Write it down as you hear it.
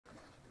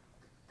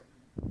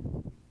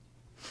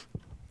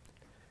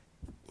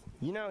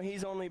You know,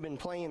 he's only been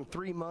playing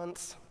 3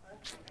 months.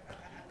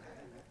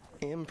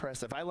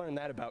 Impressive. I learned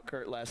that about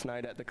Kurt last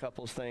night at the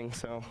couples thing,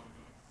 so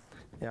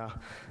yeah.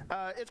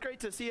 It's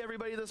great to see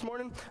everybody this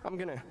morning. I'm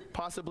going to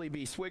possibly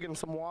be swigging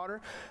some water.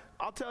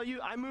 I'll tell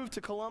you, I moved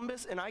to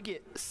Columbus, and I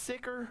get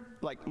sicker,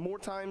 like, more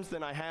times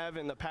than I have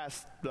in the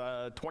past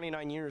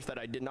 29 years that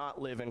I did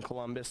not live in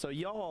Columbus. So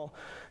y'all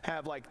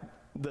have, like,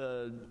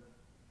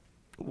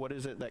 what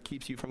is it that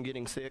keeps you from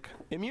getting sick?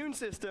 Immune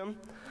system.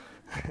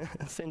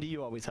 Cindy,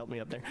 you always help me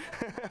up there.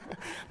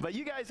 But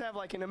you guys have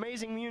like an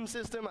amazing immune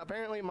system.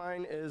 Apparently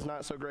mine is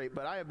not so great,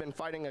 but I have been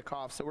fighting a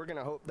cough, so we're going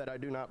to hope that I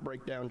do not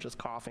break down just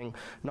coughing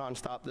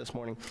nonstop this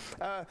morning.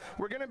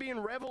 We're going to be in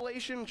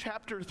Revelation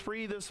chapter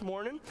 3 this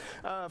morning.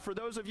 For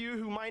those of you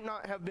who might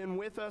not have been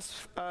with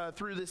us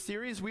through this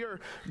series, we are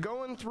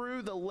going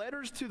through the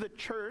letters to the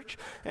church,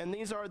 and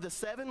these are the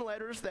 7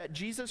 letters that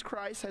Jesus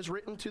Christ has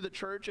written to the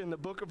church in the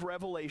book of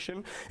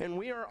Revelation, and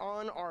we are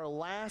on our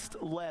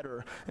last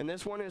letter, and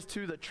this one is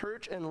to the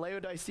church in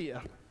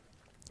Laodicea.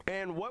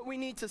 And what we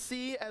need to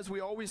see as we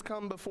always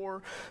come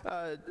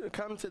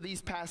to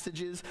these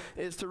passages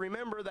is to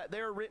remember that they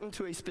are written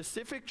to a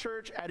specific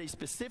church at a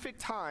specific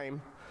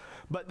time,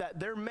 but that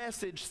their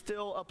message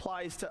still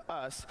applies to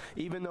us,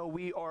 even though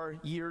we are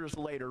years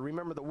later.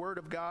 Remember, the Word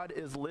of God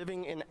is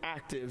living and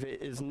active.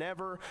 It is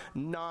never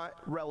not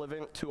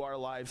relevant to our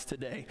lives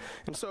today.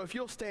 And so if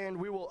you'll stand,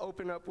 we will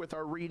open up with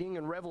our reading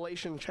in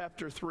Revelation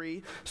chapter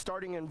 3,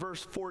 starting in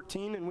verse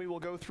 14, and we will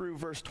go through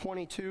verse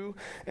 22,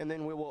 and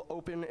then we will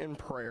open in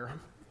prayer.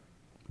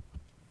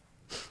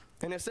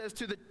 And it says,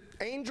 "To the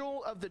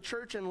angel of the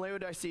church in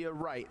Laodicea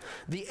write,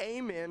 the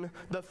Amen,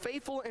 the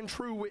faithful and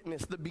true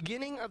witness, the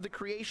beginning of the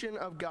creation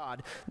of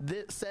God,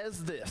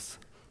 says this,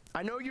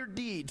 I know your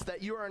deeds,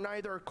 that you are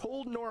neither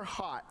cold nor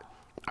hot.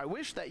 I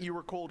wish that you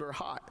were cold or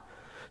hot.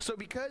 So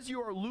because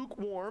you are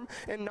lukewarm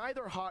and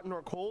neither hot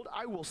nor cold,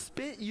 I will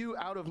spit you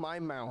out of my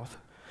mouth.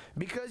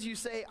 Because you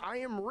say, I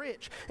am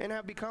rich and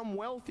have become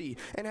wealthy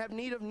and have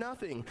need of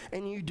nothing,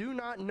 and you do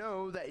not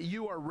know that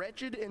you are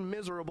wretched and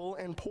miserable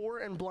and poor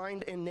and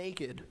blind and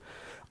naked.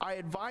 I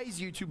advise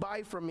you to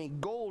buy from me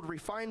gold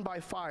refined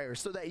by fire,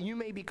 so that you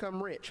may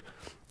become rich,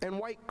 and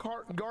white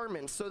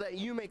garments, so that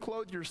you may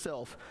clothe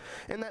yourself,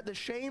 and that the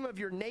shame of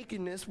your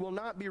nakedness will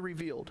not be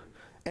revealed,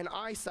 and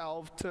eye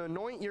salve to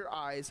anoint your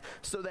eyes,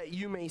 so that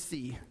you may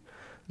see.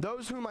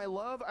 Those whom I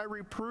love I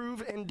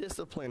reprove and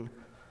discipline.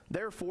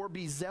 Therefore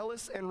be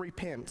zealous and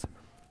repent.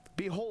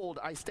 Behold,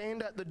 I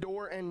stand at the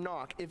door and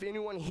knock. If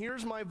anyone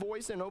hears my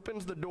voice and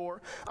opens the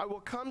door, I will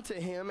come to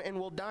him and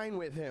will dine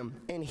with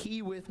him, and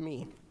he with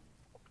me.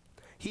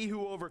 He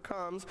who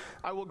overcomes,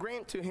 I will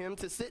grant to him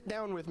to sit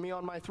down with me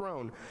on my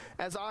throne,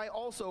 as I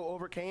also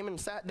overcame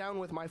and sat down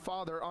with my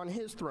Father on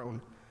his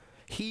throne.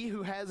 He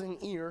who has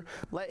an ear,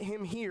 let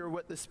him hear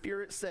what the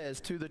Spirit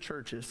says to the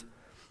churches.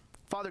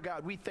 Father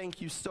God, we thank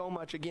you so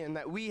much again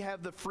that we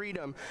have the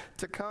freedom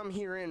to come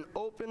here and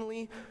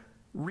openly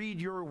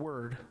read your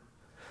word.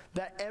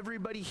 That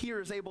everybody here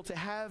is able to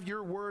have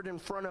your word in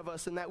front of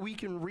us, and that we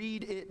can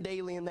read it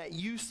daily, and that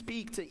you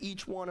speak to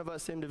each one of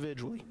us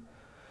individually.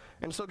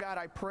 And so, God,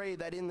 I pray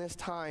that in this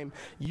time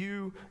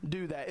you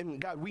do that. And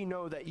God, we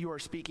know that you are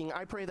speaking.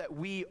 I pray that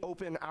we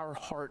open our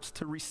hearts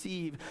to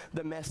receive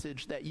the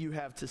message that you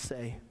have to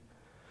say.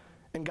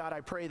 And God,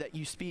 I pray that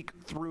you speak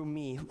through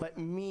me. Let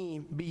me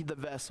be the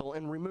vessel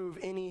and remove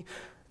any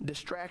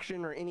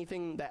distraction or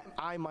anything that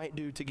I might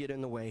do to get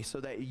in the way, so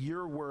that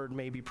your word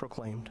may be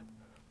proclaimed.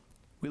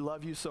 We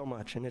love you so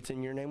much, and it's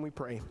in your name we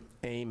pray.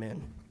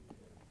 Amen.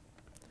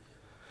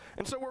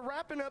 And so we're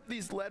wrapping up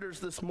these letters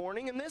this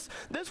morning, and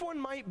this one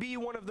might be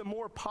one of the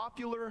more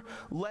popular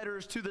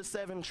letters to the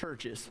 7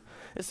 churches.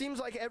 It seems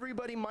like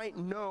everybody might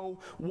know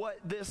what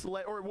this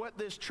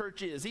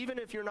church is, even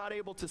if you're not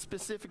able to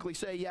specifically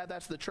say, yeah,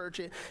 that's the church.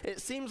 It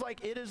seems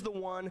like it is the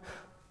one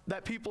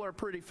that people are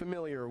pretty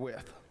familiar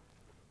with.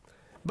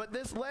 But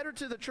this letter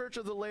to the church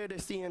of the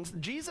Laodiceans,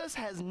 Jesus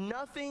has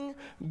nothing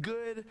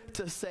good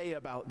to say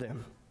about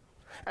them.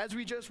 As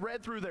we just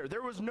read through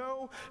there was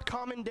no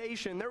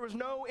commendation, there was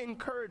no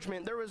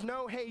encouragement, there was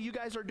no, hey, you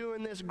guys are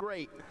doing this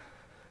great.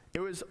 It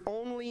was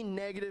only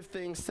negative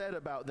things said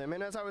about them.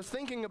 And as I was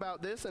thinking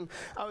about this, and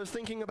I was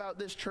thinking about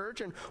this church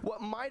and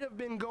what might have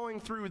been going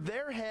through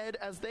their head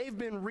as they've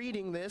been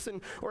reading this,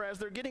 or as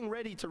they're getting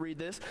ready to read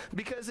this,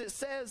 because it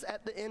says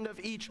at the end of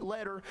each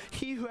letter,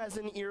 he who has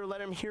an ear,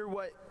 let him hear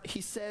what he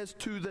says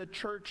to the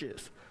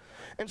churches.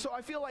 And so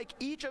I feel like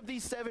each of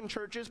these 7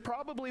 churches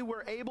probably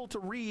were able to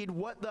read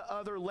what the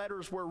other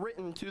letters were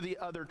written to the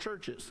other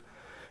churches.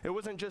 It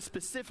wasn't just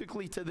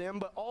specifically to them,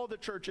 but all the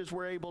churches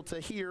were able to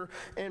hear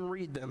and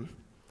read them.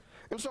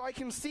 And so I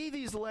can see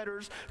these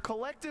letters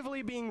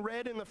collectively being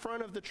read in the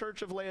front of the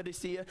church of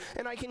Laodicea,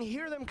 and I can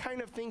hear them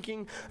kind of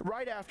thinking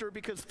right after,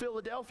 because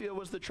Philadelphia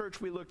was the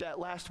church we looked at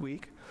last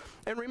week.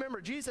 And remember,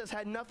 Jesus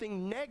had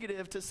nothing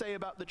negative to say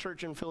about the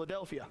church in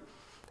Philadelphia.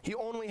 He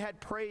only had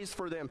praise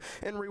for them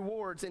and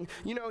rewards. And,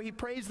 he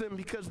praised them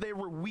because they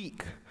were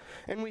weak.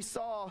 And we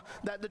saw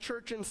that the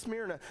church in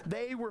Smyrna,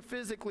 they were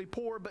physically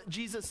poor, but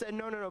Jesus said,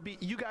 no,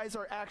 you guys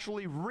are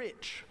actually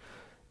rich.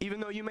 Even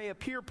though you may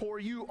appear poor,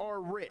 you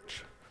are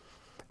rich.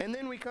 And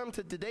then we come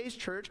to today's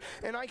church,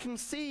 and I can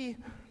see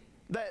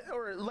that,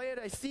 or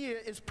Laodicea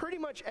is pretty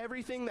much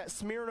everything that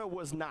Smyrna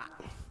was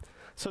not.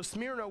 So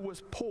Smyrna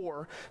was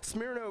poor.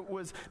 Smyrna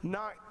was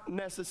not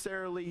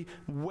necessarily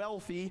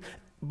wealthy,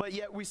 but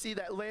yet we see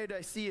that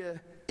Laodicea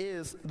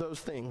is those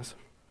things.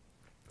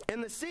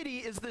 And the city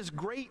is this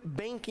great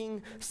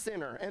banking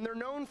center, and they're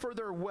known for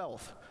their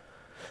wealth.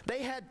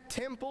 They had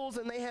temples,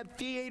 and they had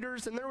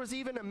theaters, and there was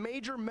even a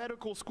major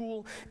medical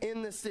school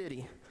in the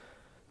city.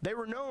 They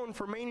were known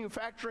for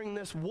manufacturing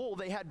this wool.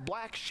 They had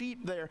black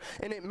sheep there,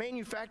 and it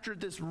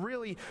manufactured this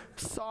really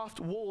soft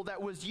wool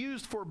that was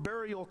used for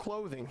burial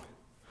clothing.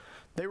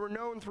 They were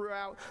known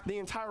throughout the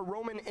entire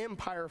Roman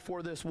Empire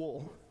for this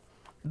wool.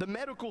 The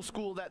medical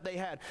school that they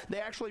had, they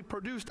actually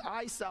produced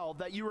eye salve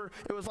that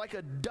it was like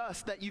a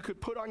dust that you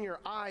could put on your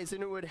eyes,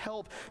 and it would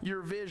help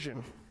your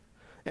vision.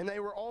 And they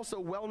were also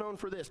well known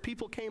for this.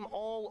 People came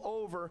all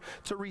over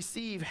to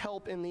receive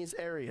help in these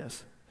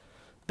areas.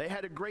 They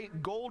had a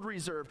great gold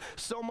reserve,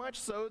 so much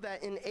so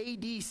that in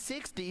AD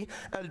 60,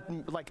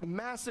 a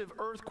massive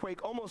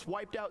earthquake almost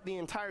wiped out the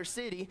entire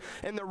city,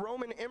 and the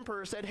Roman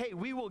emperor said, hey,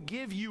 we will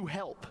give you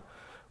help.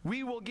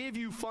 We will give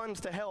you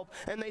funds to help.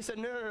 And they said,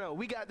 no,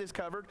 we got this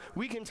covered.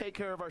 We can take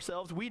care of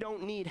ourselves. We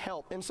don't need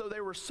help. And so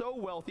they were so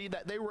wealthy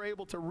that they were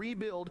able to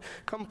rebuild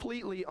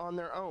completely on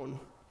their own.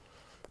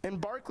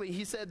 And Barclay,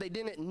 he said they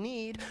didn't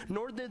need,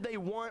 nor did they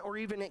want or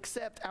even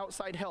accept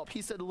outside help.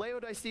 He said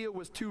Laodicea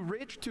was too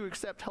rich to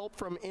accept help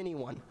from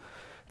anyone.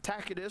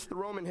 Tacitus, the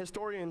Roman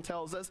historian,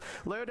 tells us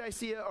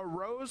Laodicea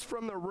arose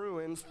from the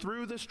ruins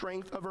through the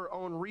strength of her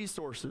own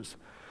resources,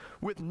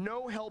 with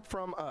no help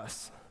from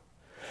us.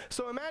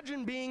 So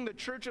imagine being the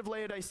church of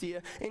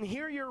Laodicea, and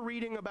here you're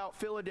reading about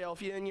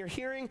Philadelphia, and you're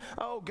hearing,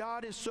 oh,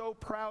 God is so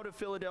proud of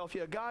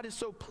Philadelphia. God is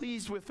so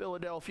pleased with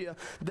Philadelphia.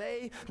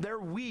 They're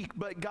weak,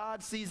 but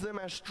God sees them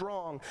as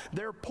strong.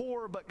 They're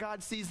poor, but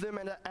God sees them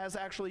as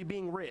actually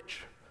being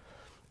rich.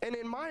 And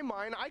in my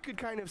mind, I could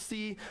kind of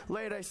see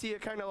Laodicea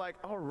kind of like,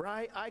 all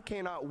right, I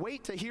cannot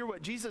wait to hear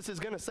what Jesus is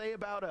going to say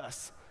about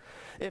us.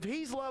 If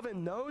he's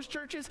loving those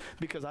churches,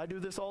 because I do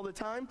this all the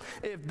time,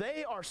 if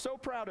they are so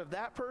proud of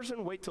that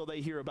person, wait till they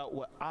hear about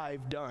what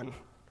I've done.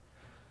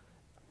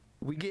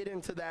 We get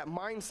into that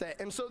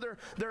mindset. And so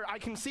I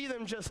can see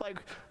them just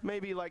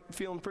maybe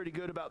feeling pretty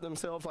good about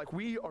themselves. Like,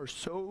 we are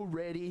so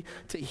ready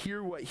to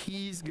hear what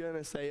he's going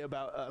to say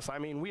about us. I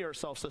mean, we are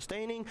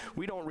self-sustaining.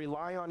 We don't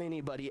rely on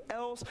anybody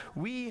else.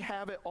 We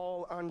have it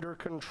all under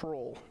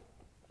control.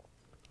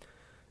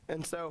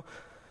 And so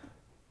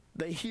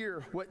they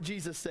hear what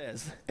Jesus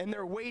says, and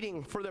they're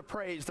waiting for the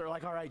praise. They're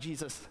like, all right,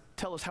 Jesus,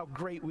 tell us how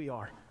great we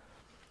are.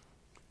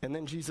 And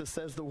then Jesus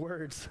says the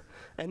words,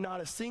 and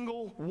not a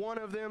single one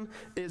of them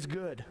is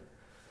good.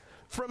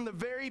 From the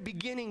very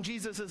beginning,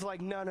 Jesus is like,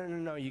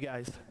 no, you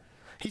guys.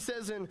 He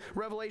says in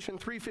Revelation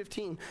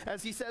 3:15,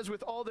 as he says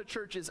with all the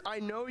churches, I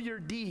know your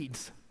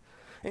deeds.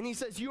 And he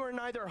says, you are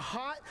neither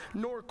hot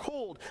nor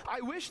cold. I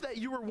wish that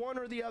you were one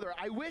or the other.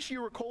 I wish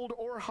you were cold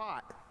or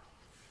hot.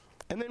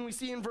 And then we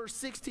see in verse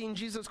 16,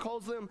 Jesus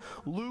calls them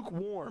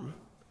lukewarm,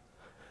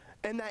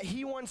 and that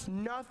he wants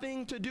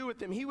nothing to do with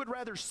them. He would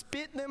rather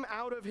spit them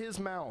out of his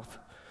mouth.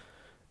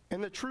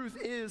 And the truth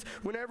is,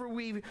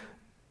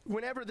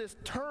 whenever this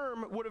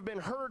term would have been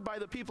heard by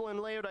the people in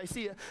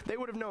Laodicea, they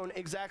would have known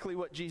exactly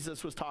what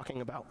Jesus was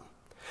talking about.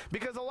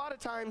 Because a lot of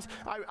times,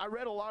 I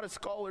read a lot of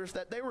scholars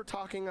that they were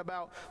talking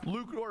about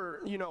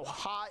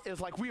hot is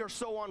like we are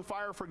so on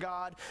fire for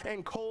God,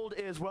 and cold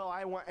is, well,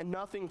 I want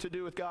nothing to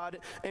do with God,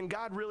 and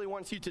God really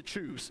wants you to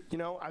choose,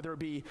 either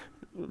be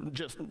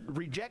just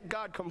reject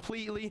God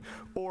completely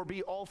or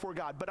be all for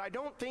God. But I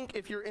don't think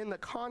if you're in the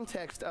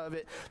context of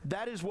it,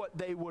 that is what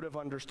they would have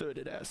understood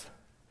it as.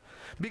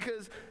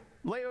 Because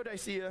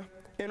Laodicea,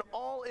 in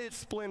all its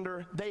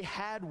splendor, they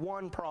had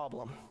one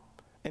problem,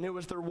 and it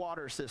was their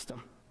water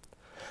system.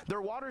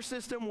 Their water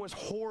system was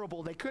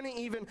horrible. They couldn't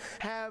even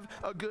have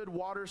a good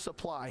water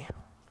supply.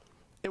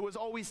 It was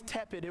always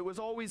tepid. It was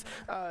always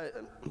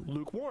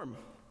lukewarm.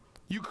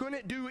 You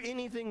couldn't do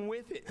anything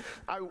with it.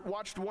 I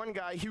watched one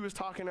guy, he was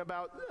talking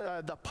about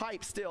the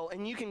pipe still,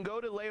 and you can go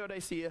to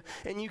Laodicea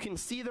and you can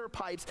see their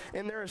pipes,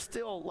 and there is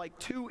still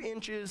 2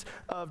 inches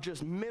of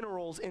just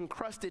minerals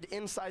encrusted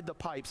inside the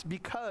pipes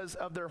because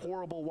of their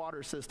horrible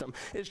water system.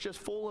 It's just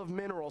full of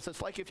minerals.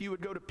 It's like if you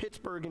would go to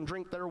Pittsburgh and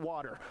drink their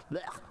water.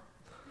 Blech.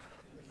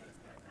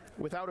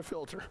 Without a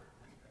filter.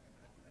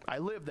 I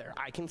live there.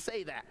 I can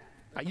say that.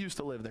 I used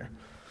to live there.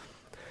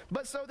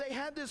 But so they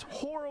had this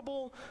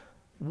horrible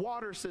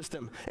water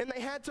system, and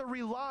they had to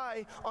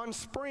rely on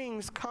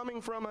springs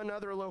coming from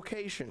another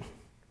location.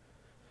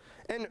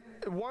 And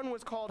one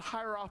was called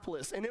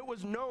Hierapolis, and it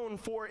was known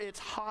for its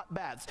hot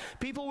baths.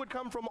 People would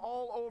come from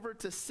all over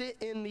to sit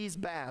in these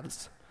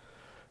baths.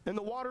 And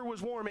the water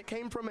was warm. It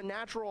came from a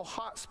natural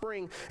hot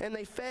spring, and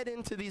they fed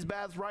into these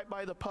baths right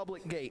by the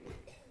public gate.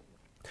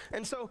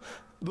 And so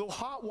the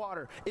hot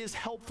water is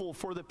helpful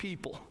for the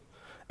people.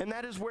 And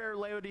that is where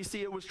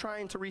Laodicea was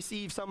trying to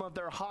receive some of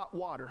their hot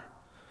water.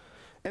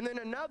 And then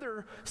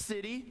another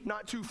city,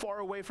 not too far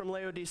away from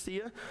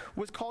Laodicea,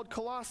 was called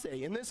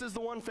Colossae. And this is the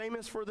one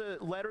famous for the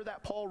letter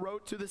that Paul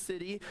wrote to the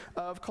city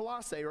of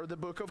Colossae, or the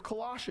book of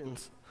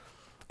Colossians.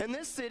 And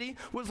this city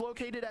was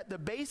located at the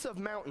base of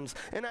mountains.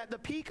 And at the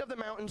peak of the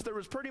mountains, there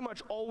was pretty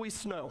much always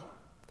snow.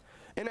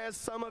 And as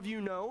some of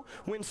you know,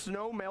 when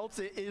snow melts,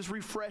 it is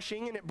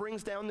refreshing, and it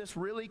brings down this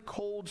really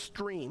cold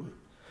stream.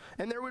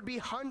 And there would be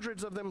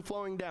hundreds of them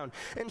flowing down.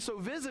 And so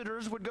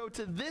visitors would go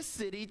to this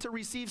city to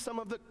receive some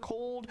of the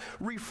cold,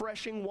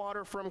 refreshing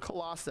water from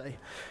Colossae.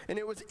 And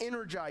it was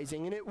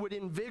energizing, and it would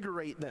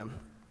invigorate them.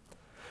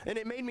 And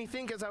it made me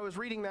think, as I was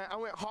reading that, I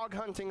went hog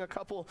hunting a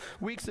couple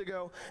weeks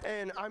ago,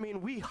 and I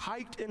mean, we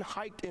hiked and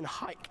hiked and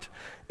hiked.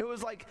 It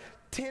was like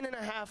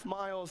 10.5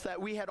 miles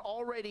that we had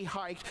already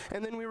hiked,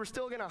 and then we were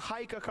still going to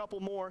hike a couple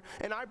more,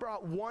 and I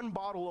brought 1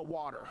 bottle of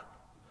water.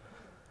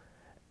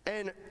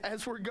 And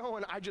as we're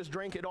going, I just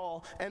drank it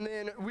all. And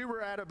then we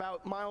were at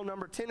about mile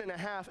number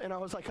 10.5, and I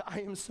was like, I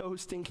am so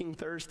stinking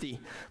thirsty,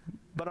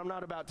 but I'm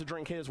not about to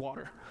drink his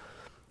water.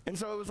 And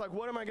so it was like,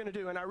 what am I going to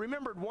do? And I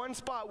remembered one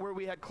spot where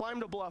we had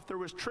climbed a bluff. There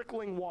was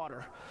trickling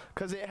water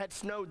because it had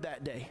snowed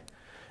that day.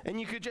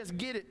 And you could just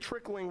get it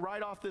trickling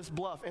right off this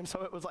bluff. And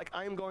so it was like,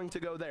 I'm going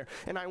to go there.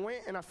 And I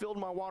went and I filled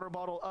my water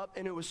bottle up,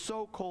 and it was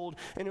so cold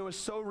and it was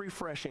so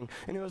refreshing.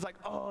 And it was like,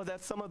 oh,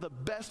 that's some of the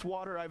best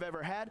water I've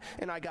ever had.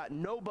 And I got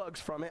no bugs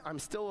from it. I'm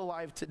still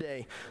alive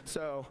today.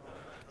 So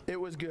it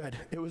was good.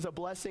 It was a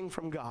blessing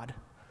from God.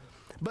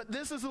 But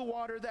this is the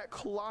water that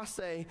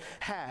Colossae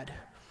had.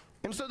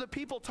 And so the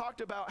people talked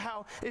about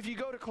how if you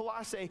go to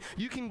Colossae,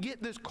 you can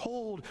get this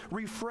cold,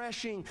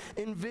 refreshing,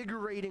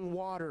 invigorating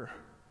water.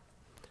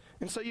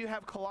 And so you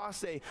have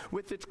Colossae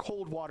with its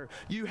cold water.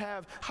 You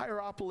have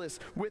Hierapolis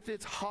with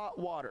its hot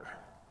water.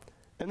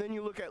 And then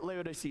you look at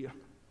Laodicea.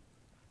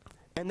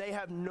 And they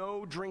have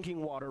no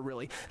drinking water,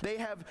 really. They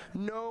have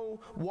no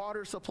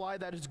water supply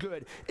that is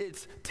good.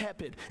 It's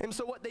tepid. And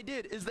so what they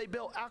did is they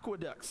built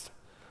aqueducts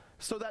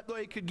so that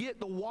they could get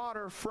the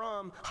water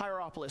from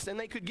Hierapolis, and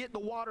they could get the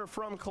water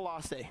from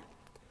Colossae.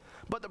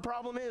 But the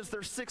problem is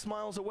they're 6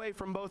 miles away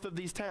from both of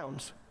these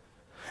towns.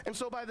 And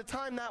so by the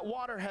time that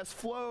water has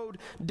flowed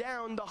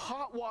down, the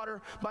hot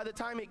water, by the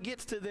time it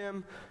gets to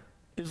them,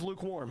 is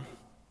lukewarm.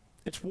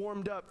 It's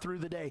warmed up through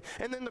the day.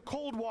 And then the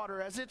cold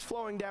water, as it's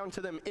flowing down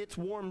to them, it's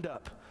warmed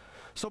up.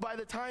 So by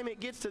the time it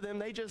gets to them,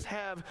 they just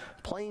have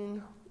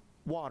plain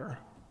water.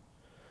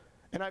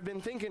 And I've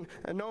been thinking,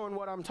 and knowing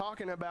what I'm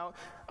talking about,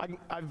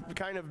 I've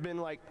kind of been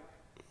like,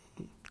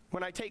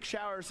 when I take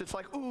showers, it's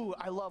like, ooh,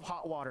 I love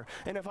hot water.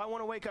 And if I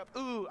want to wake up,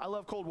 ooh, I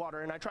love cold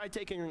water. And I tried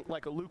taking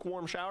like a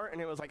lukewarm shower,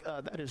 and it was like,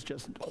 that is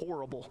just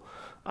horrible.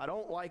 I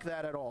don't like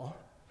that at all.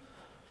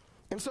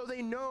 And so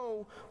they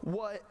know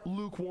what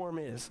lukewarm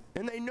is,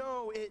 and they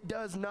know it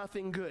does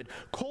nothing good.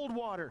 Cold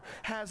water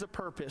has a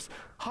purpose.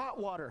 Hot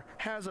water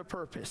has a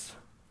purpose.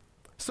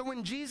 So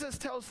when Jesus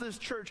tells this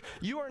church,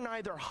 you are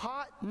neither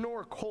hot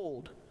nor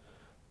cold,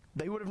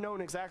 they would have known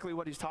exactly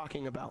what he's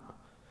talking about.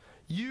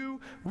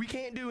 We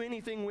can't do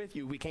anything with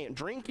you. We can't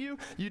drink you.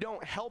 You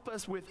don't help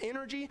us with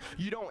energy.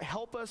 You don't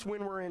help us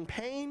when we're in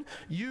pain.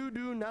 You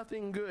do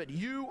nothing good.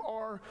 You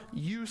are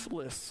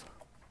useless.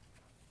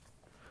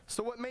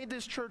 So what made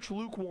this church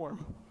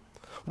lukewarm?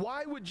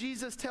 Why would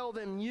Jesus tell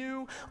them,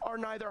 you are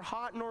neither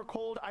hot nor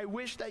cold? I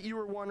wish that you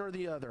were one or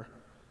the other.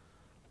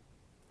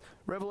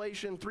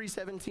 Revelation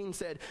 3:17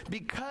 said,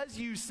 because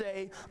you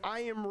say,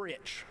 I am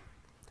rich,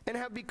 and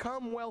have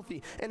become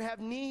wealthy, and have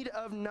need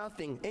of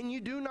nothing, and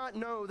you do not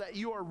know that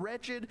you are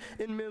wretched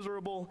and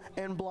miserable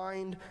and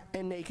blind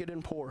and naked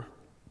and poor.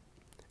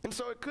 And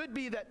so it could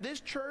be that this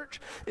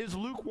church is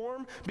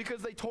lukewarm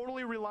because they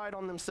totally relied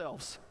on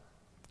themselves.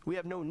 We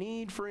have no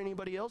need for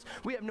anybody else.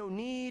 We have no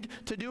need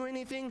to do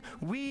anything.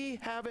 We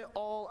have it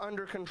all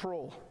under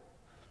control.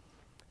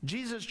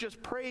 Jesus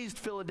just praised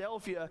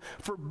Philadelphia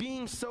for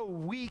being so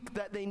weak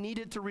that they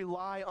needed to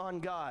rely on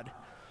God.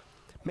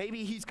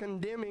 Maybe he's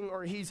condemning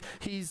or he's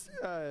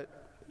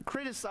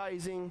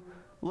criticizing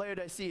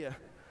Laodicea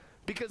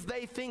because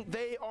they think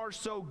they are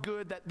so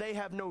good that they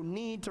have no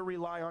need to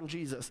rely on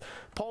Jesus.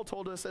 Paul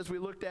told us, as we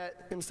looked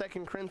at in 2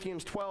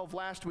 Corinthians 12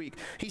 last week,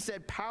 he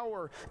said,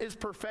 power is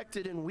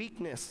perfected in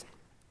weakness.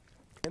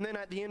 And then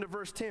at the end of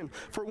verse 10,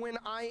 for when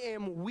I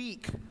am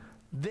weak,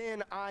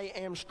 then I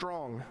am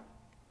strong.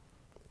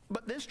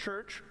 But this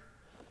church,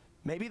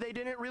 maybe they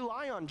didn't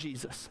rely on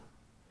Jesus.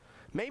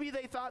 Maybe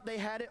they thought they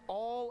had it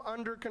all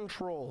under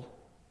control.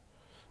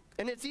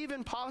 And it's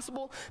even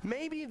possible,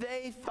 maybe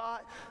they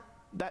thought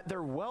that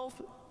their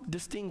wealth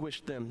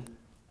distinguished them,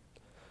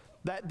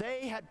 that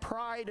they had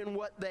pride in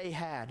what they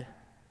had.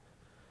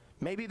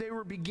 Maybe they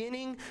were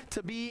beginning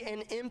to be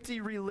an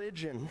empty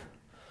religion.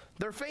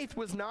 Their faith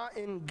was not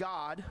in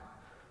God,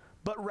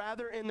 but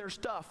rather in their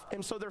stuff.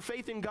 And so their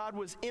faith in God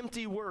was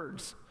empty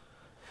words.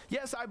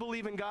 Yes, I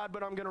believe in God,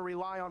 but I'm going to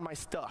rely on my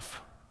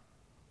stuff.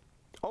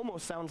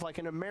 Almost sounds like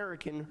an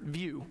American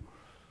view.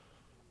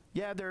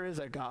 Yeah, there is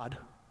a God,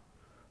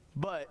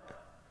 but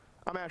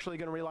I'm actually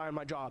going to rely on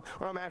my job,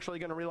 or I'm actually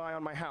going to rely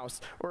on my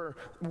house, or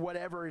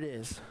whatever it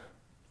is.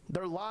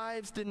 Their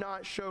lives did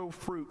not show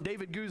fruit.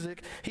 David Guzik,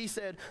 he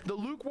said, the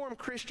lukewarm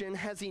Christian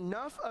has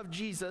enough of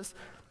Jesus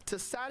to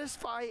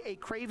satisfy a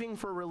craving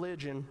for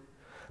religion,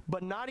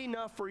 but not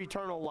enough for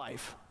eternal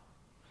life.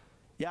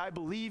 Yeah, I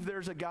believe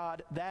there's a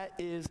God. That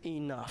is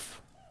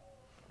enough.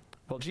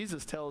 Well,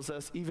 Jesus tells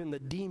us even the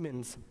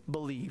demons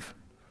believe.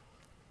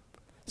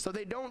 So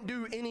they don't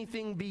do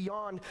anything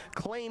beyond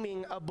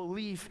claiming a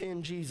belief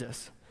in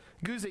Jesus.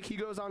 Guzik, he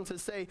goes on to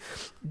say,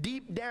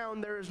 deep down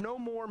there is no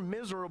more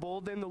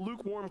miserable than the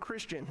lukewarm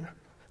Christian.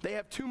 They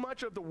have too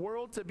much of the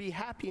world to be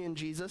happy in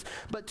Jesus,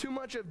 but too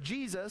much of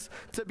Jesus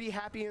to be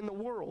happy in the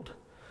world.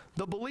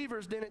 The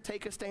believers didn't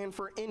take a stand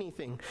for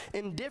anything.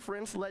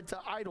 Indifference led to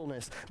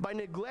idleness. By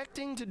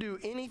neglecting to do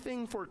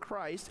anything for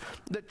Christ,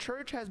 the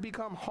church has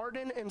become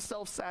hardened and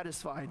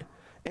self-satisfied,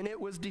 and it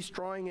was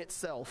destroying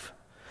itself.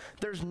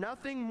 There's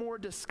nothing more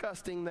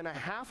disgusting than a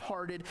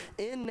half-hearted,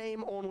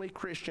 in-name only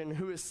Christian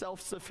who is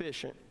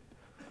self-sufficient.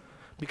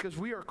 Because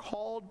we are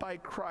called by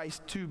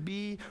Christ to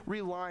be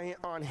reliant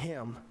on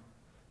him.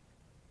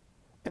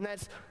 And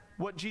that's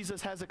what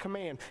Jesus has a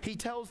command. He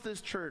tells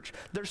this church,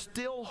 there's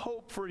still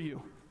hope for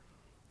you.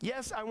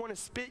 Yes, I want to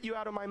spit you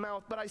out of my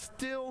mouth, but I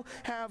still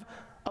have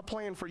a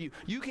plan for you.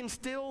 You can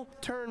still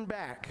turn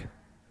back.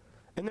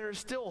 And there is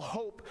still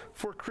hope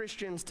for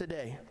Christians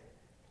today.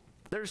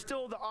 There's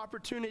still the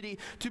opportunity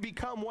to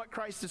become what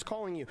Christ is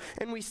calling you.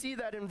 And we see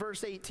that in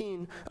verse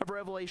 18 of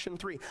Revelation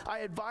 3. I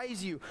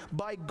advise you,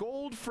 buy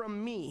gold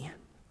from me,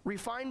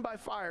 refined by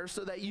fire,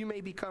 so that you may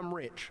become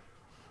rich,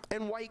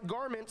 and white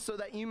garments so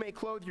that you may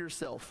clothe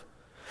yourself,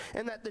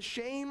 and that the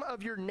shame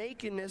of your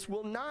nakedness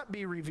will not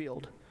be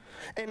revealed,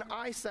 and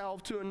eye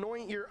salve to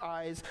anoint your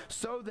eyes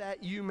so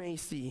that you may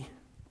see.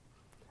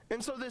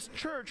 And so this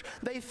church,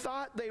 they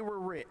thought they were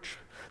rich.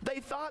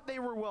 They thought they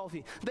were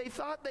wealthy. They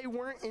thought they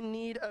weren't in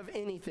need of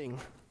anything.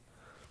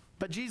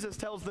 But Jesus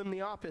tells them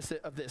the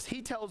opposite of this.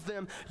 He tells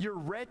them, you're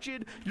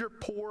wretched, you're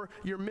poor,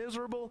 you're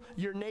miserable,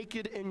 you're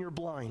naked, and you're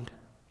blind.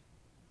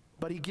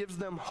 But he gives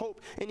them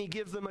hope, and he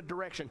gives them a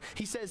direction.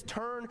 He says,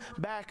 turn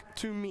back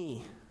to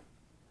me.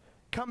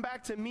 Come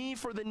back to me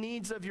for the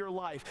needs of your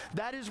life.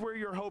 That is where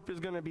your hope is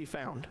going to be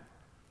found.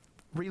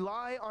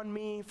 Rely on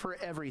me for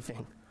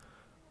everything.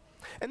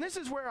 And this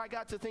is where I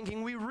got to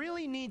thinking we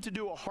really need to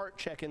do a heart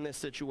check in this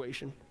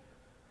situation.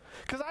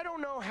 Because I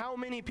don't know how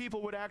many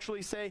people would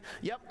actually say,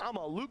 yep, I'm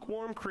a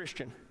lukewarm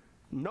Christian.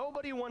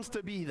 Nobody wants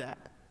to be that.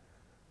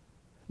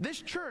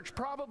 This church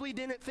probably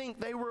didn't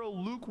think they were a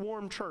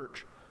lukewarm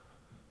church.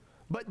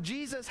 But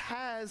Jesus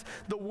has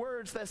the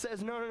words that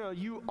says, no,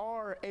 you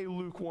are a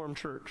lukewarm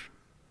church.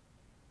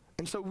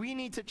 And so we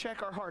need to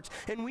check our hearts,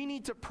 and we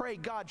need to pray,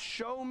 God,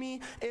 show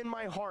me in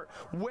my heart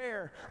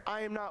where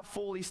I am not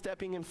fully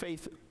stepping in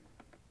faith,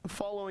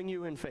 following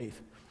you in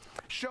faith.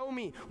 Show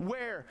me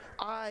where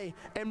I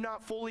am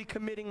not fully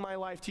committing my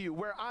life to you,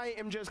 where I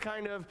am just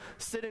kind of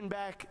sitting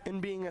back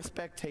and being a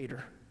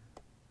spectator.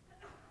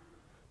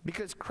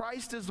 Because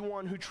Christ is the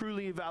one who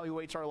truly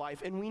evaluates our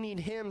life, and we need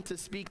him to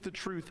speak the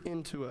truth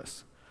into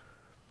us.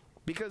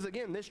 Because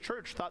again, this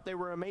church thought they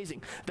were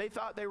amazing. They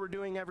thought they were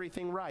doing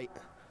everything right.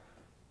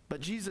 But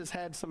Jesus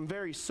had some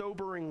very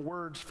sobering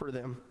words for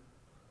them.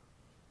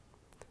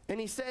 And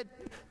he said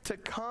to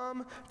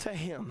come to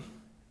him.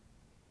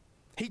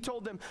 He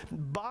told them,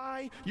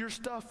 buy your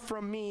stuff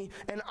from me,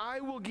 and I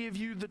will give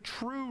you the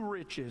true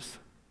riches.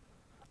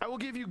 I will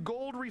give you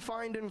gold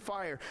refined in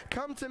fire.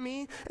 Come to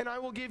me, and I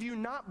will give you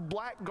not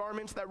black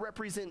garments that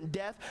represent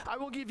death. I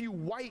will give you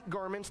white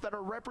garments that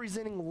are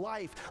representing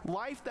life,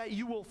 life that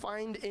you will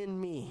find in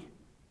me.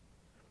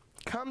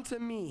 Come to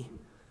me,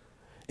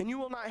 and you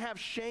will not have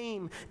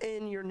shame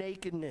in your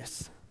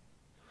nakedness.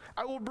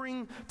 I will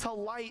bring to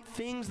light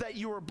things that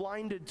you are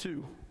blinded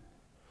to.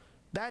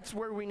 That's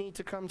where we need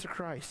to come to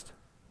Christ.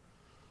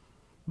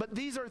 But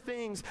these are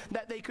things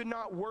that they could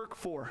not work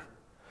for.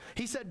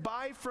 He said,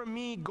 buy from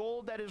me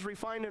gold that is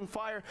refined in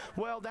fire.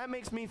 Well, that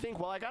makes me think,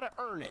 well, I got to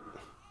earn it.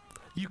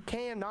 You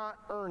cannot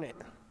earn it.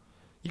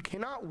 You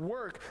cannot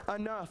work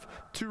enough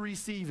to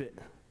receive it.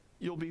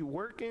 You'll be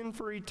working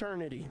for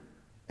eternity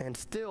and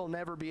still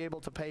never be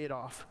able to pay it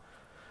off.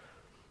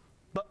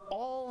 But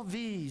all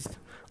these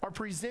are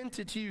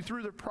presented to you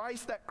through the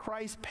price that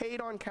Christ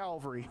paid on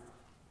Calvary.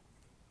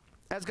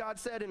 As God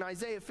said in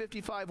Isaiah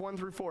 55,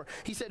 1-4,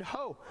 he said,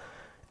 ho,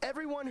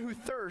 everyone who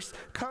thirsts,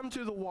 come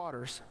to the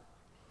waters.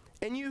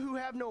 And you who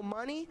have no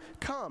money,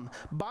 come,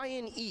 buy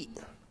and eat.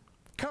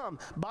 Come,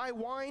 buy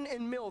wine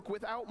and milk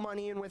without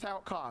money and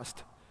without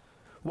cost.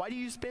 Why do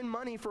you spend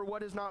money for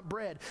what is not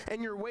bread,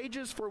 and your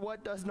wages for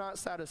what does not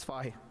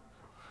satisfy?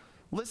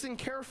 Listen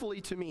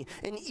carefully to me,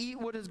 and eat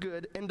what is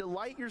good, and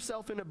delight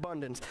yourself in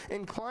abundance.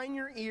 Incline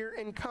your ear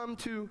and come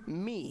to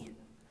me.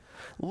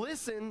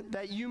 Listen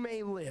that you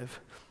may live.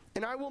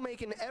 And I will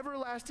make an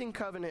everlasting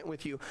covenant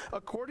with you,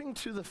 according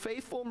to the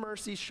faithful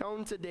mercy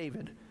shown to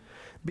David.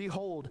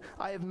 Behold,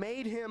 I have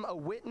made him a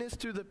witness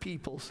to the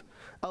peoples,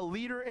 a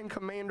leader and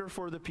commander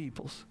for the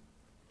peoples.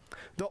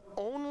 The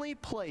only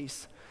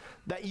place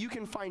that you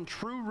can find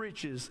true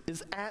riches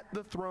is at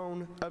the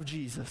throne of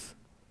Jesus.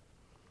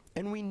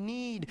 And we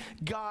need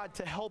God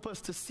to help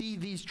us to see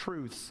these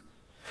truths.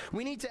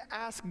 We need to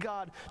ask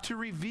God to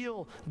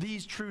reveal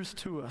these truths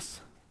to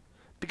us,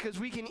 because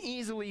we can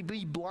easily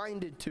be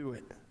blinded to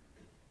it.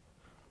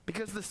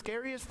 Because the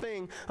scariest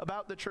thing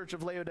about the church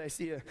of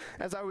Laodicea,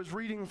 as I was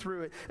reading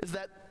through it, is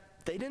that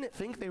they didn't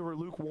think they were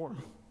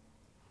lukewarm.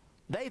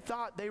 They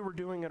thought they were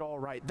doing it all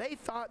right. They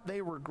thought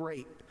they were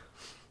great.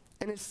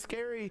 And it's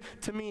scary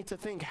to me to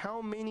think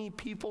how many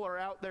people are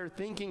out there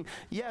thinking,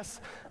 yes,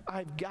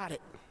 I've got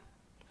it.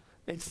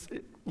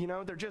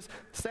 They're just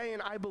saying,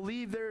 I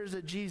believe there is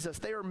a Jesus.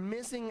 They are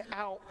missing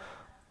out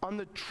on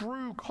the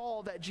true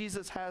call that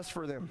Jesus has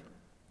for them.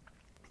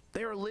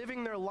 They are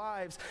living their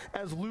lives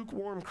as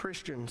lukewarm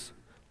Christians,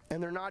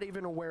 and they're not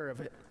even aware of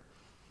it.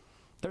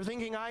 They're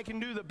thinking, I can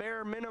do the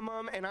bare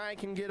minimum and I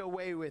can get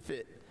away with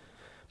it.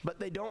 But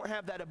they don't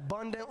have that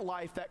abundant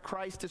life that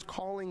Christ is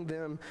calling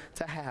them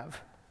to have.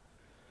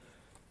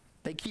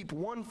 They keep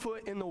one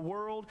foot in the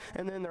world,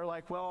 and then they're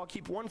like, well, I'll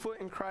keep one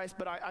foot in Christ,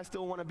 but I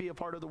still want to be a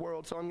part of the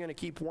world, so I'm going to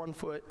keep one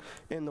foot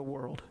in the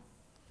world.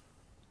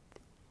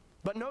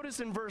 But notice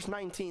in verse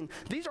 19,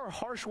 these are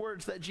harsh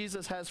words that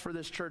Jesus has for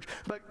this church,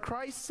 but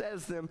Christ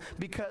says them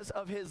because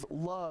of his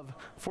love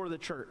for the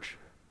church.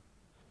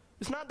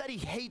 It's not that he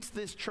hates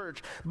this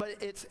church, but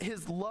it's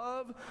his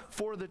love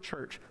for the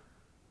church.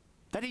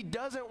 That he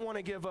doesn't want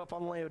to give up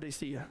on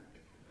Laodicea,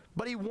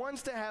 but he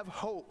wants to have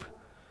hope.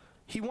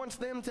 He wants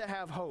them to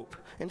have hope.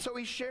 And so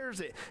he shares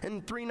it.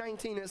 In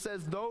 3:19 it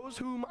says, those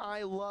whom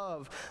I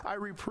love, I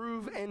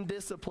reprove and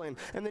discipline.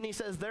 And then he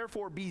says,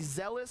 therefore be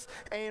zealous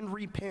and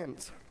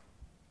repent.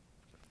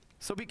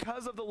 So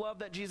because of the love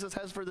that Jesus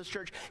has for this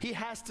church, he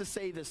has to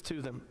say this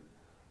to them.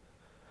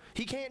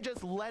 He can't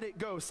just let it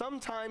go.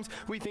 Sometimes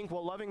we think,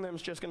 well, loving them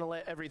is just going to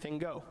let everything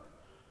go.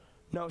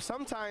 No,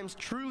 sometimes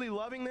truly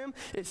loving them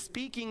is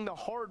speaking the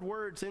hard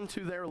words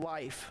into their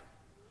life.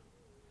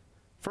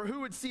 For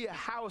who would see a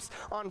house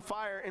on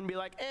fire and be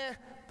like,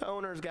 the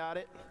owner's got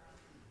it.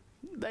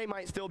 They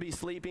might still be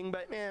sleeping,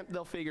 but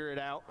they'll figure it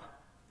out.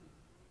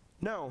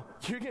 No,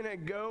 you're going to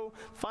go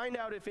find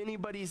out if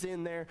anybody's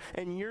in there,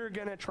 and you're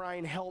going to try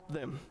and help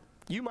them.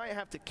 You might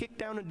have to kick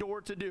down a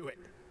door to do it,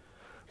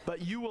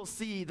 but you will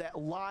see that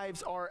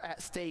lives are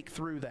at stake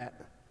through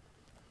that.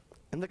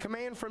 And the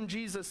command from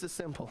Jesus is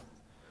simple.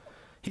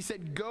 He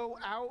said, go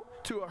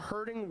out to a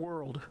hurting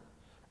world.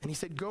 And he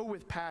said, go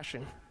with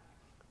passion.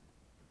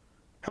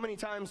 How many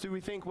times do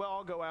we think, well,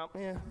 I'll go out.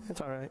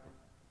 It's all right.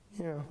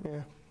 Yeah.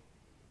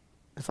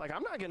 It's like,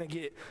 I'm not going to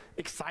get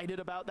excited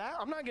about that.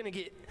 I'm not going to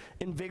get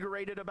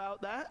invigorated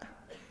about that.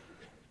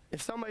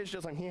 If somebody's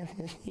just like,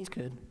 he's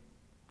good.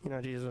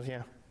 Jesus,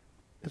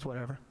 it's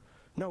whatever.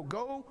 No,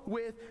 go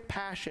with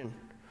passion.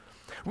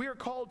 We are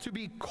called to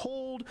be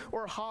cold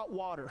or hot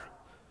water.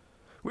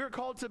 We are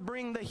called to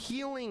bring the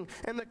healing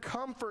and the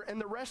comfort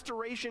and the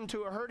restoration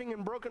to a hurting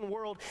and broken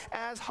world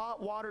as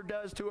hot water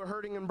does to a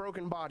hurting and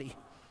broken body.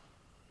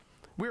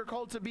 We are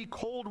called to be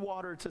cold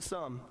water to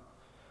some,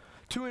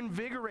 to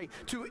invigorate,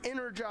 to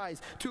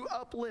energize, to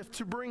uplift,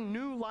 to bring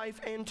new life,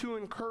 and to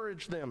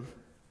encourage them.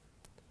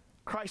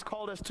 Christ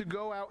called us to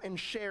go out and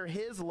share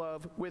his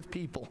love with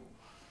people.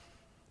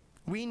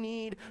 We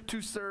need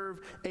to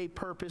serve a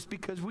purpose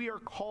because we are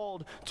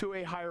called to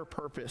a higher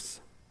purpose.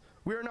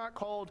 We are not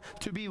called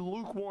to be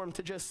lukewarm,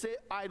 to just sit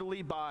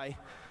idly by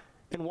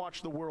and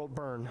watch the world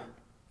burn.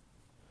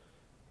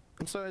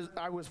 And so as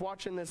I was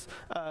watching this,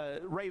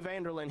 Ray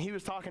Vanderlyn, he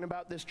was talking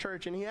about this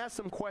church, and he asked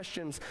some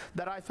questions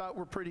that I thought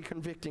were pretty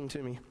convicting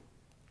to me.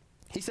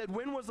 He said,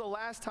 when was the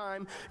last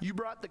time you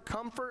brought the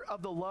comfort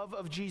of the love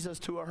of Jesus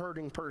to a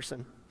hurting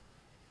person?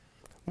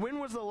 When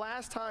was the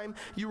last time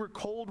you were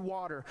cold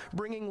water,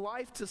 bringing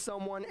life to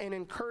someone and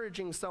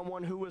encouraging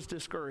someone who was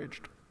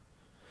discouraged?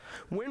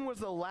 When was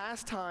the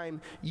last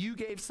time you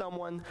gave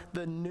someone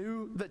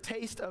the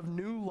taste of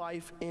new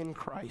life in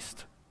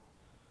Christ?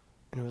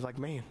 And it was like,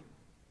 man,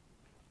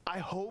 I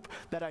hope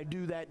that I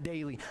do that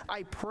daily.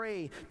 I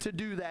pray to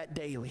do that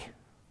daily.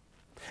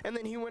 And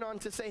then he went on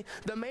to say,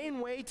 the main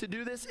way to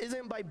do this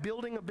isn't by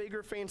building a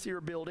bigger,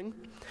 fancier building.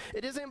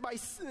 It isn't by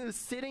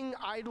sitting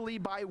idly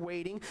by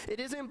waiting. It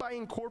isn't by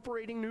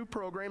incorporating new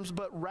programs,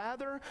 but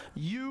rather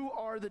you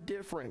are the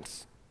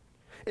difference.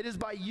 It is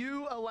by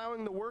you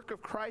allowing the work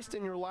of Christ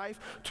in your life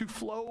to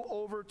flow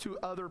over to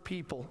other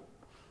people.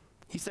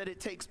 He said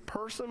it takes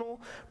personal,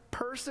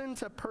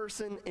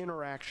 person-to-person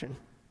interaction.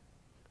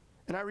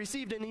 And I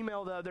received an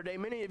email the other day.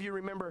 Many of you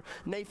remember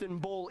Nathan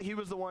Bolt. He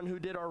was the one who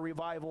did our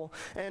revival.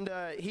 And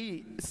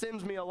he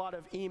sends me a lot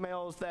of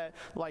emails that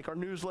like are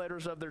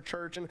newsletters of their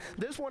church. And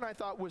this one I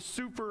thought was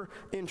super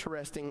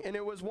interesting. And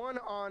it was one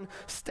on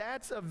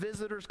stats of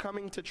visitors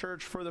coming to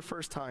church for the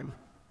first time.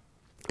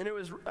 And it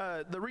was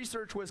the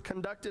research was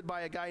conducted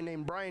by a guy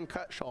named Brian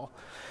Cutshaw.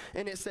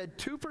 And it said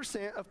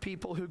 2% of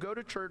people who go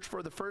to church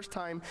for the first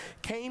time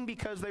came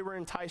because they were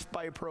enticed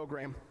by a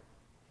program.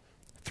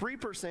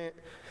 3%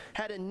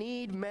 had a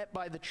need met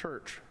by the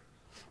church.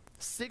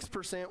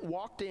 6%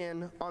 walked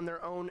in on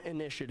their own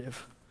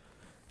initiative.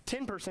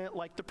 10%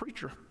 liked the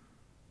preacher.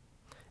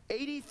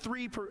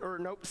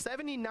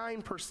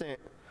 79%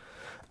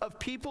 of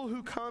people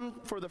who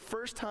come for the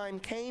first time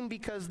came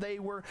because they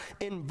were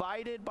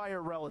invited by a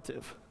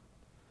relative.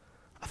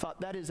 I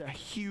thought that is a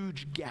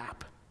huge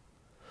gap.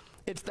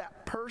 It's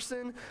that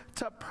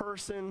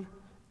person-to-person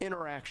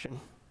interaction.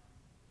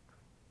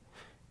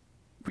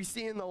 We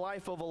see in the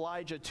life of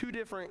Elijah 2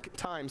 different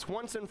times,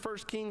 once in 1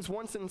 Kings,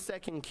 once in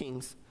 2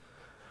 Kings,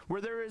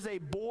 where there is a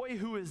boy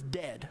who is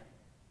dead.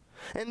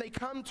 And they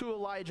come to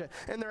Elijah,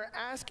 and they're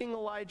asking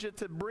Elijah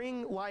to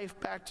bring life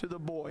back to the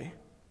boy.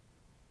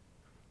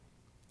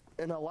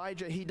 And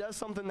Elijah, he does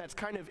something that's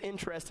kind of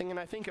interesting, and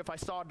I think if I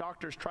saw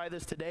doctors try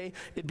this today,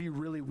 it'd be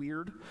really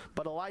weird,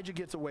 but Elijah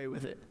gets away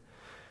with it.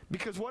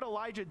 Because what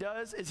Elijah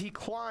does is he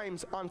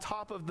climbs on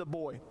top of the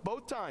boy,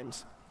 both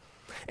times,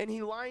 and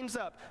he lines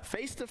up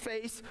face to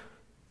face,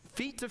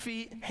 feet to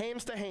feet,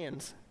 hands to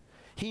hands.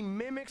 He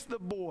mimics the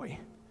boy,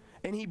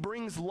 and he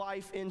brings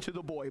life into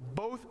the boy.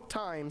 Both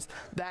times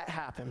that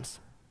happens.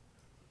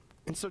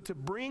 And so to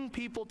bring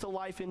people to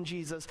life in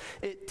Jesus,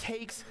 it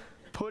takes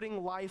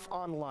putting life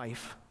on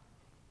life.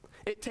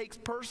 It takes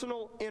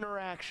personal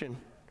interaction.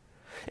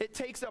 It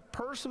takes a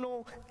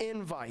personal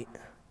invite.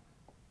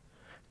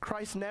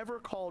 Christ never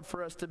called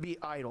for us to be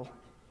idle.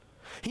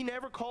 He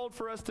never called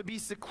for us to be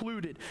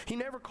secluded. He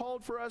never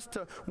called for us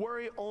to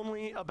worry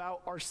only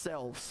about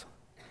ourselves.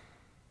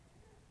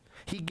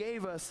 He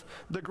gave us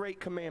the great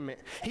commandment.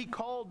 He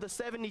called the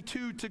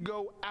 72 to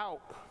go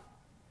out.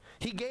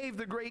 He gave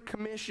the great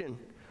commission.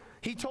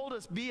 He told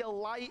us, be a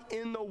light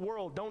in the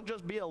world. Don't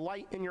just be a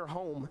light in your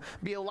home.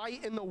 Be a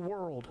light in the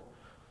world.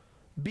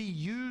 Be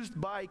used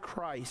by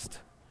Christ.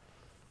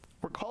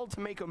 We're called to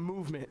make a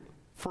movement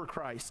for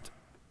Christ.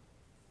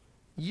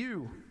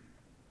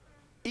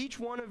 Each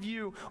one of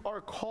you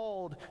are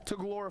called to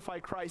glorify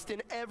Christ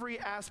in every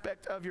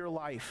aspect of your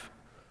life.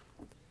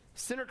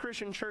 Center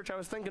Christian Church, I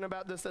was thinking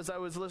about this as I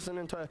was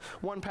listening to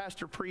one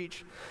pastor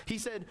preach. He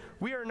said,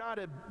 we are not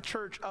a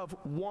church of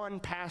one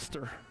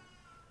pastor,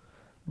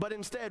 but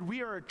instead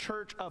we are a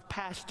church of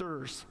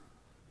pastors.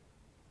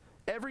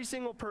 Every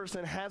single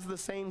person has the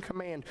same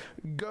command: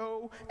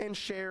 go and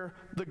share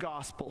the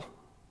gospel.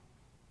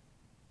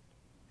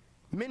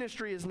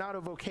 Ministry is not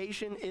a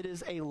vocation, it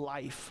is a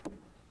life.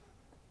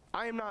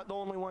 I am not the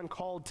only one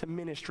called to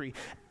ministry.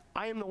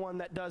 I am the one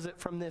that does it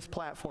from this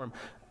platform.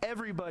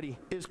 Everybody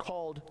is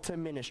called to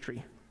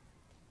ministry.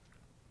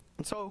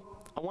 And so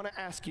I want to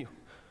ask you,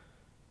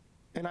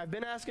 and I've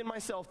been asking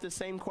myself this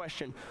same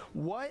question: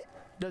 what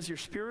does your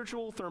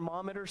spiritual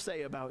thermometer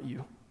say about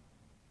you?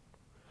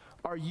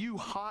 Are you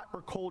hot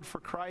or cold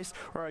for Christ,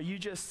 or are you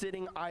just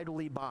sitting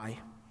idly by?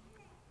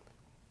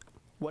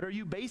 What are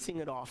you basing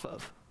it off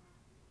of?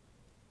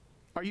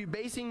 Are you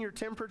basing your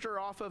temperature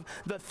off of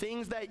the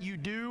things that you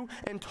do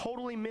and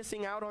totally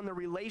missing out on the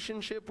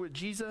relationship with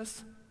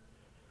Jesus?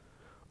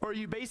 Or are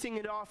you basing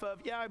it off of,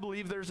 yeah, I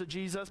believe there's a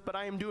Jesus, but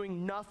I am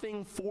doing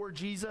nothing for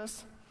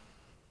Jesus?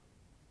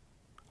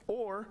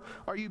 Or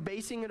are you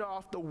basing it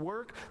off the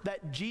work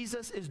that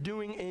Jesus is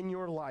doing in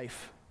your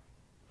life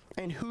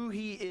and who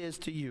he is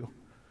to you?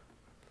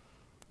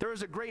 There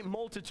was a great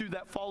multitude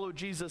that followed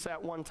Jesus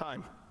at one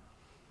time.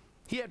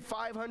 He had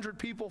 500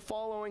 people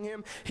following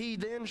him. He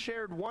then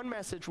shared one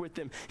message with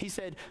them. He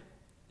said,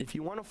 if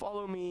you want to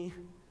follow me,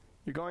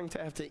 you're going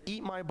to have to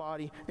eat my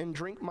body and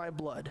drink my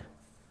blood.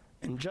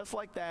 And just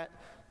like that,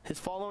 his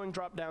following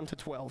dropped down to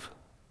 12.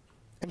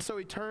 And so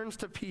he turns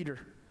to Peter,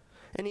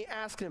 and he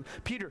asked him,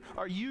 Peter,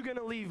 are you going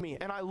to leave me?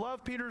 And I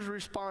love Peter's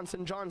response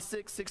in John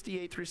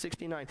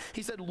 6:68-69.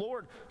 He said,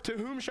 Lord, to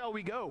whom shall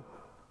we go?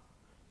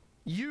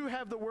 You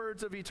have the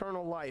words of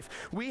eternal life.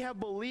 We have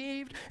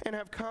believed and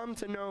have come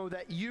to know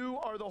that you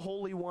are the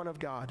Holy One of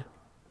God.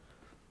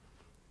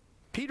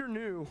 Peter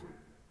knew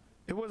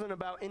it wasn't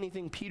about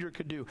anything Peter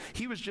could do.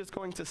 He was just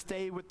going to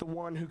stay with the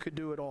one who could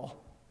do it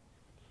all.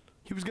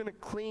 He was going to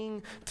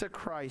cling to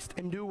Christ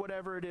and do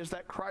whatever it is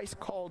that Christ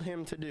called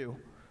him to do.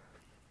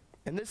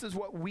 And this is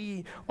what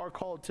we are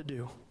called to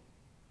do.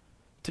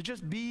 To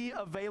just be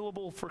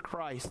available for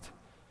Christ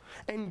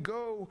and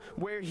go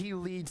where he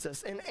leads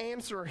us and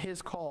answer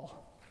his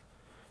call,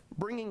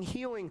 bringing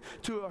healing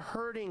to a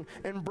hurting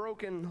and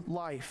broken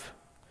life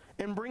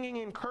and bringing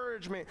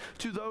encouragement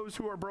to those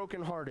who are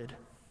brokenhearted.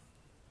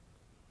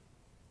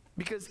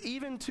 Because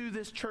even to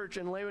this church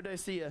in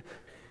Laodicea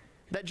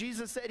that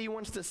Jesus said he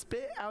wants to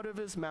spit out of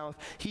his mouth,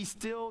 he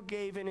still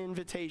gave an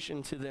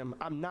invitation to them.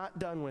 I'm not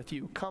done with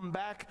you. Come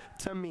back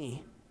to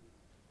me.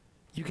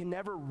 You can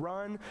never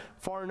run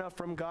far enough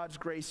from God's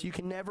grace. You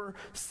can never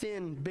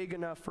sin big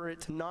enough for it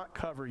to not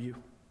cover you.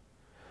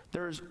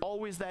 There is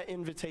always that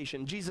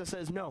invitation. Jesus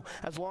says, no,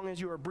 as long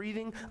as you are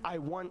breathing, I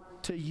want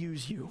to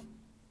use you.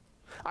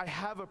 I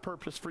have a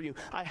purpose for you.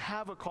 I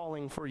have a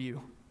calling for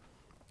you.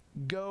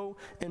 Go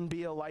and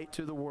be a light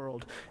to the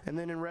world. And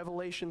then in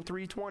Revelation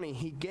 3:20,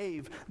 he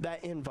gave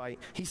that invite.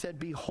 He said,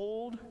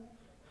 behold,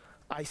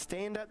 I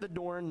stand at the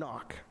door and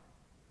knock.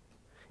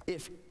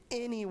 If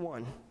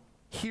anyone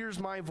hears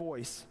my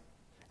voice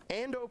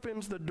and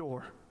opens the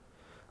door,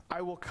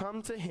 I will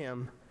come to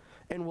him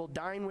and will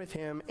dine with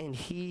him and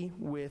he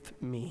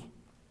with me.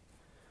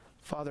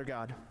 Father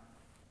God,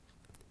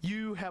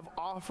 You have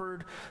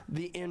offered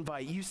the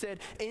invite. You said,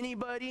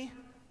 anybody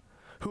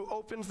who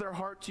opens their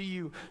heart to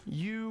you,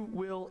 you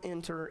will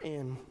enter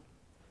in.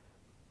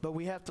 But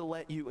we have to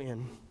let you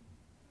in.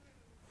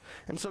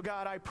 And so,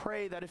 God, I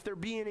pray that if there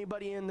be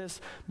anybody in this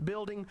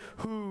building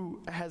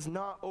who has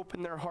not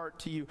opened their heart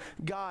to you,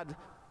 God,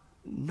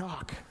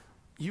 knock.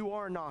 You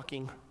are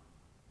knocking.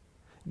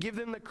 Give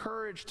them the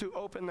courage to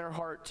open their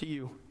heart to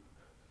you.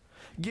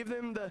 Give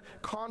them the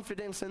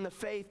confidence and the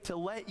faith to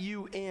let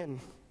you in.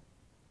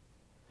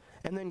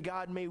 And then,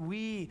 God, may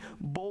we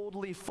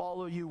boldly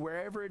follow you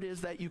wherever it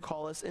is that you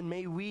call us, and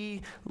may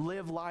we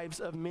live lives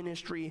of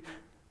ministry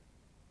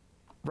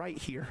right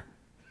here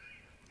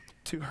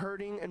to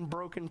hurting and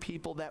broken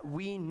people that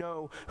we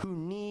know who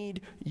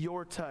need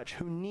your touch,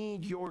 who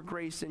need your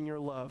grace and your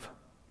love.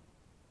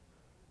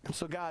 And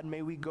so, God,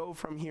 may we go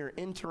from here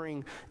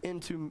entering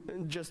into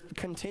just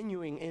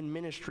continuing in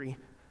ministry.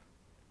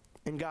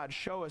 And God,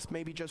 show us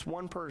maybe just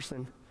one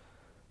person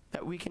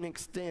that we can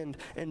extend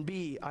and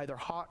be either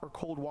hot or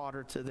cold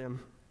water to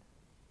them,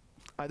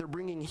 either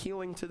bringing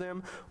healing to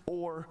them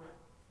or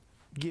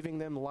giving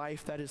them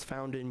life that is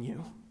found in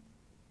you.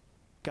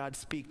 God,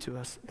 speak to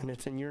us, and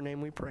it's in your name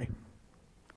we pray.